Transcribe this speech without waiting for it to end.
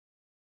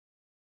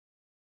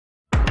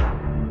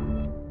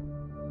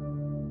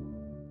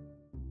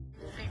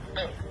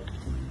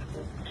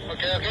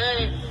Ok, ok.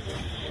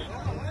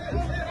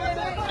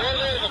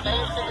 Lo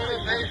estamos como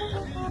unos 6.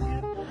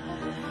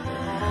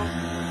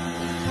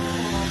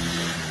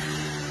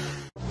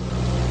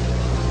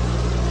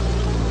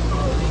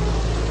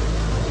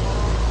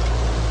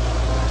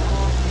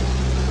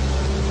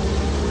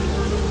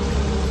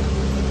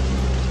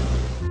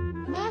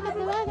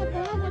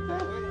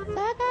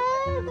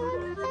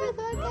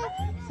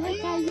 Se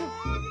cayó.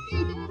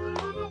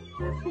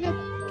 Mira,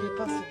 ¿Qué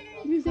pasó?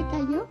 ¿se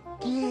cayó?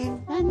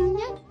 ¿Quién? ¿La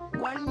niña?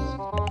 ¿Cuál niño?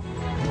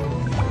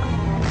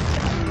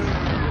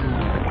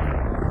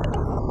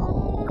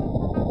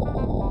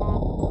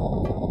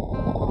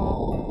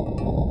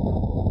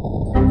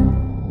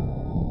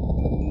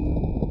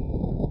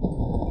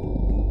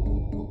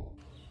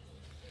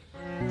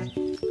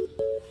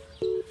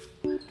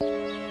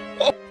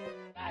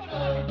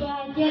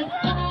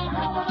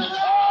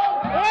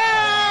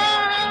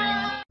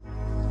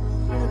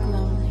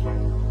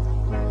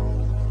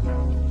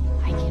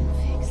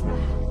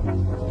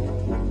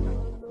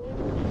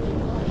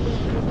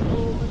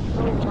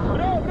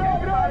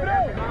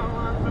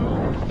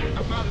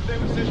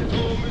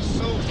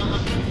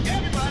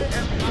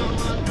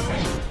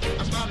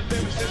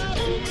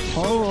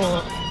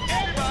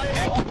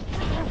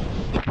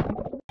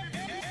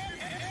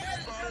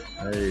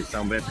 Aí,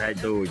 São Bento é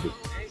doido.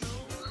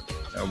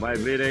 O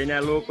Baibeiro aí não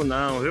é louco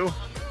não, viu?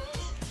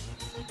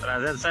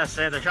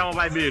 360, chama o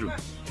Baibeiro.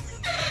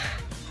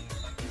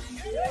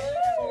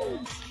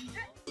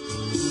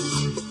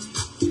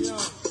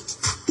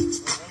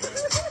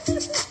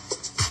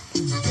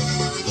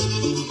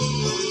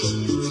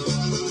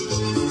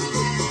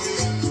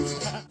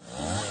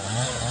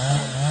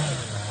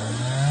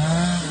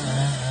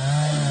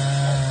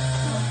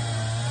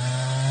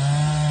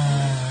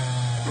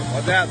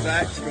 Watch out,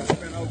 Zach. She's gonna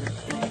spin over.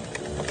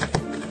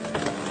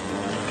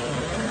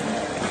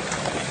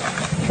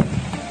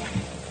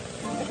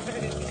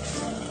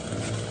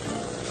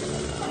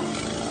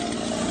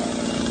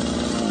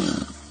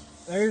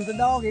 There's the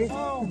doggy.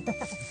 Oh,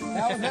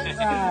 that was it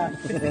ride.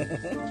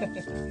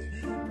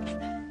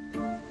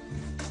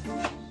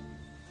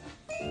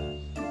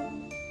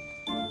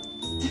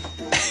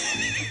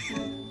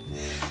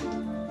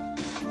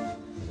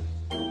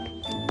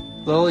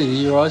 Lily,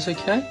 are your eyes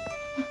okay?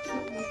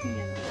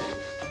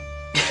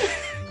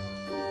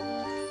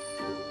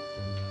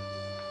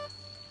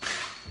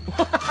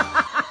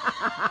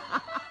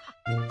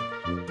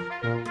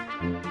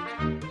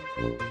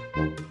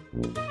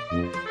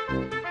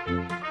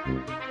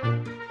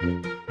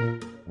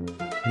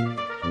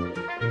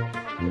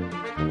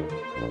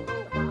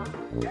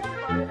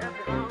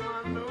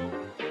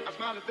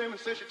 Them and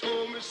said she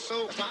told me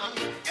so fine.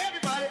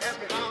 Everybody asked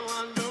me how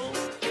I know.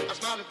 I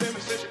smiled at them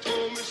and said she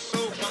told me so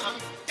fine.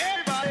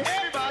 Everybody,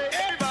 everybody,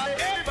 everybody,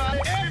 everybody,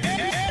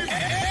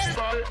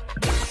 everybody,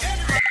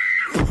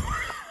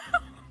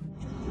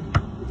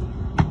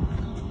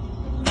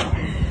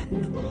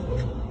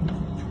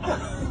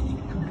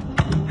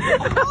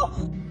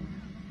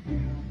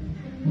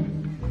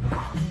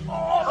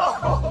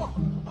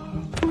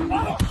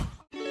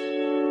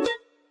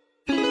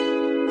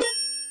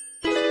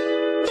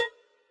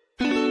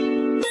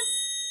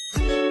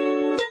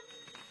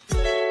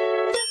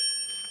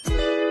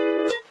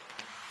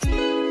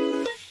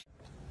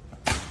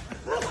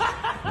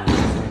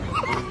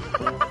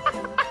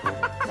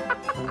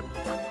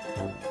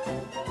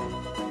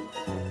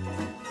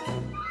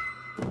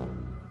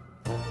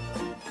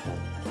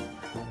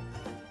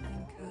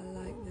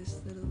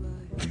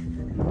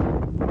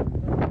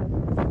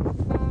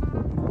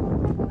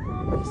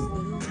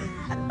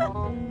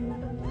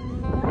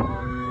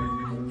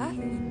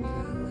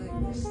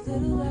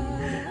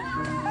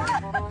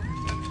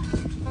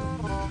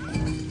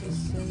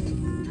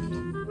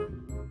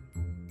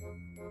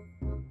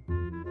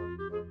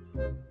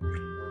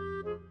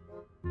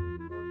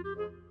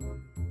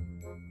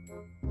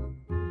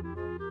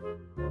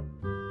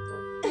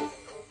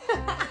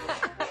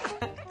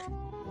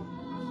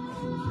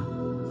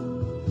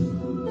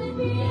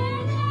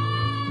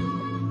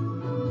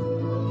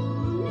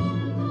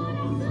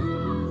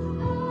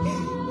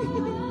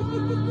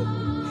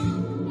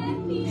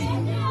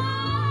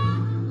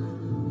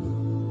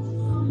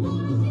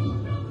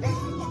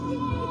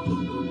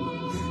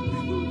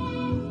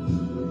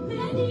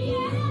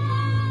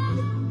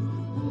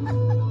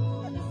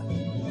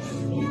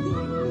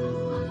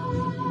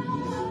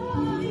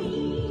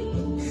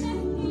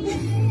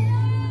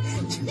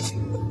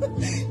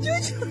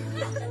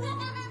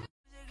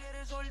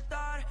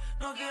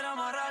 No quiero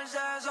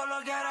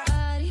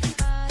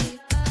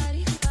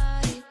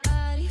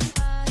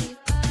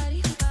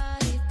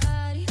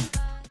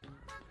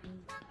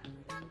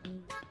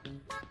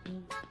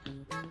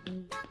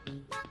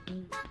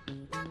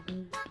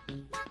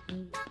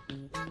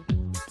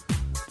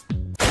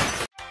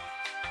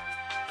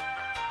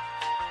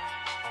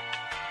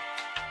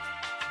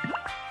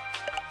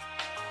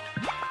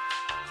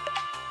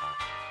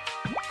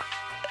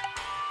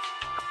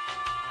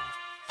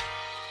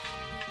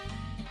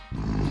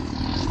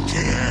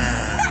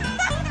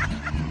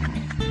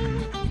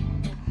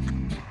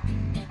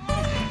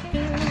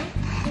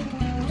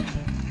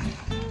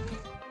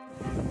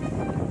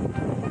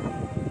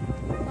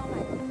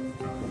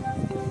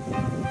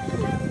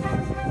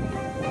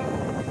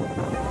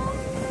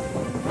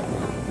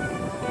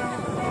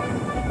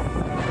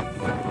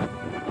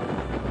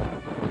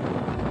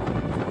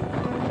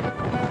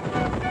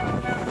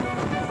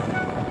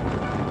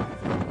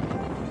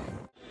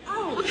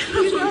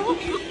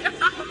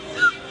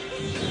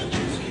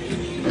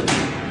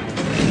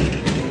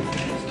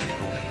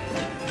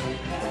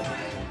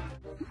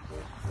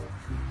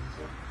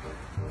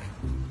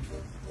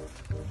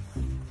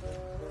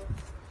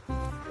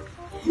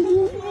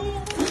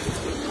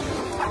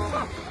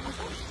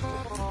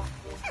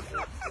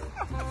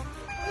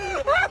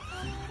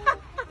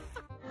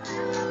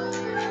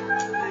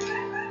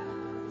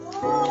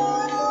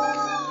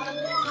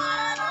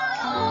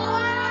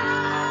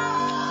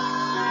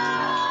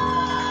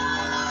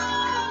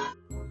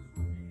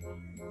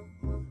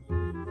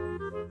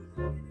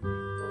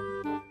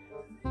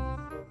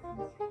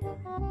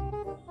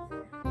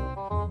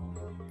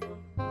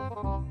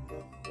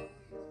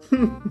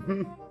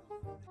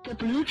The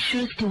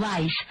Bluetooth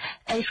device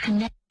is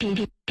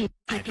connected.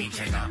 Ay,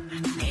 pinche no,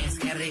 es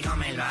que rico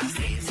me lo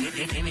haces,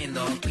 si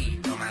tremendo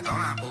pito, me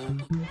toma pu.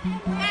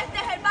 Este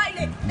es el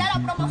baile de la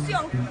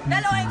promoción,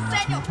 te lo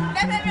enseño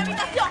desde mi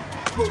habitación.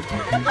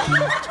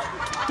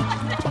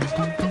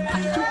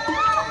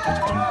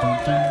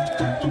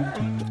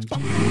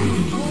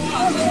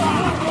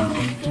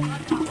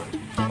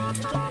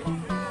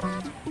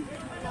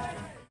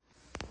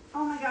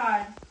 Oh my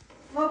God.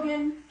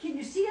 Logan, can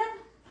you see him?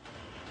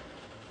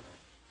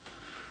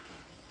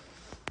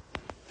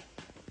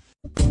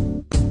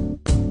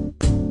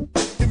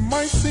 It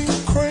might seem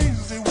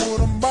crazy what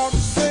I'm about to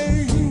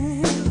say.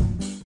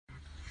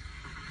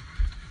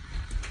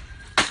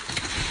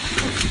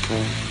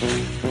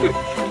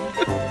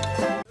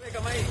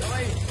 Calma aí.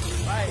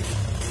 Vai.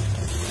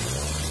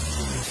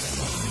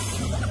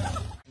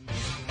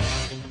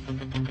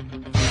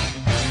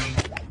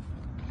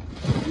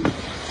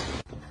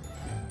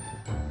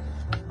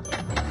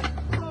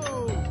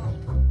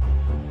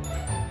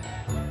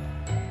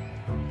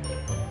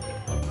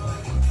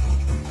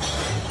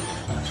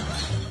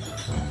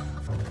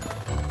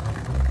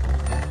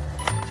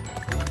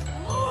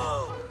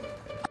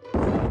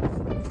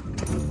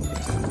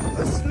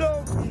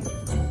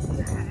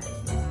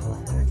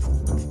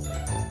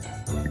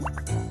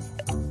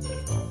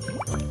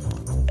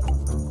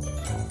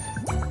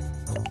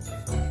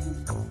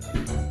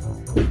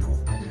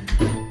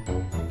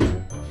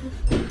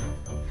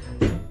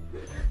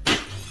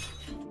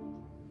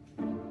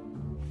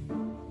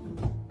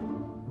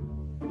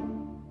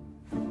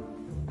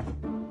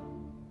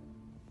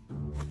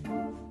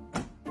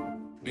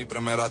 Mi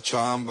primera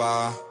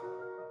chamba,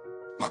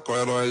 me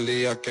acuerdo el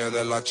día que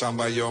de la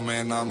chamba yo me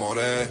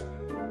enamoré.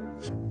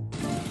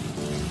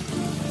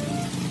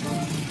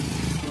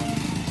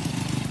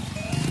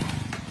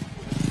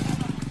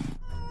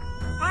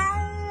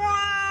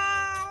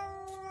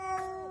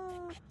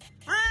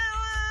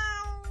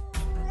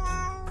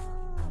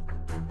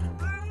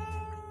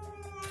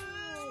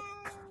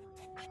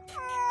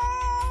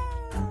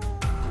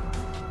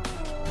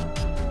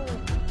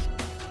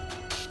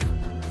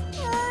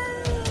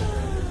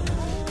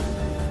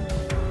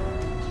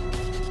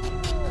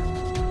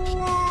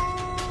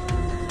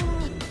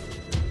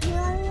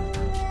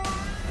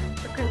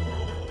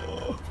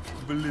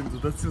 Блин,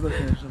 тут отсюда,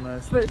 конечно,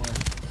 надо снимать.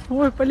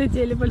 Ой,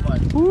 полетели.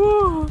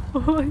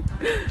 Ой,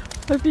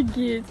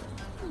 офигеть.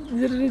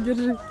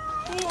 Держи.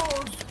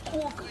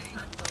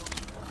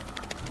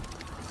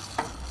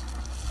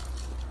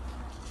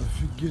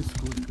 Офигеть,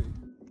 сколько.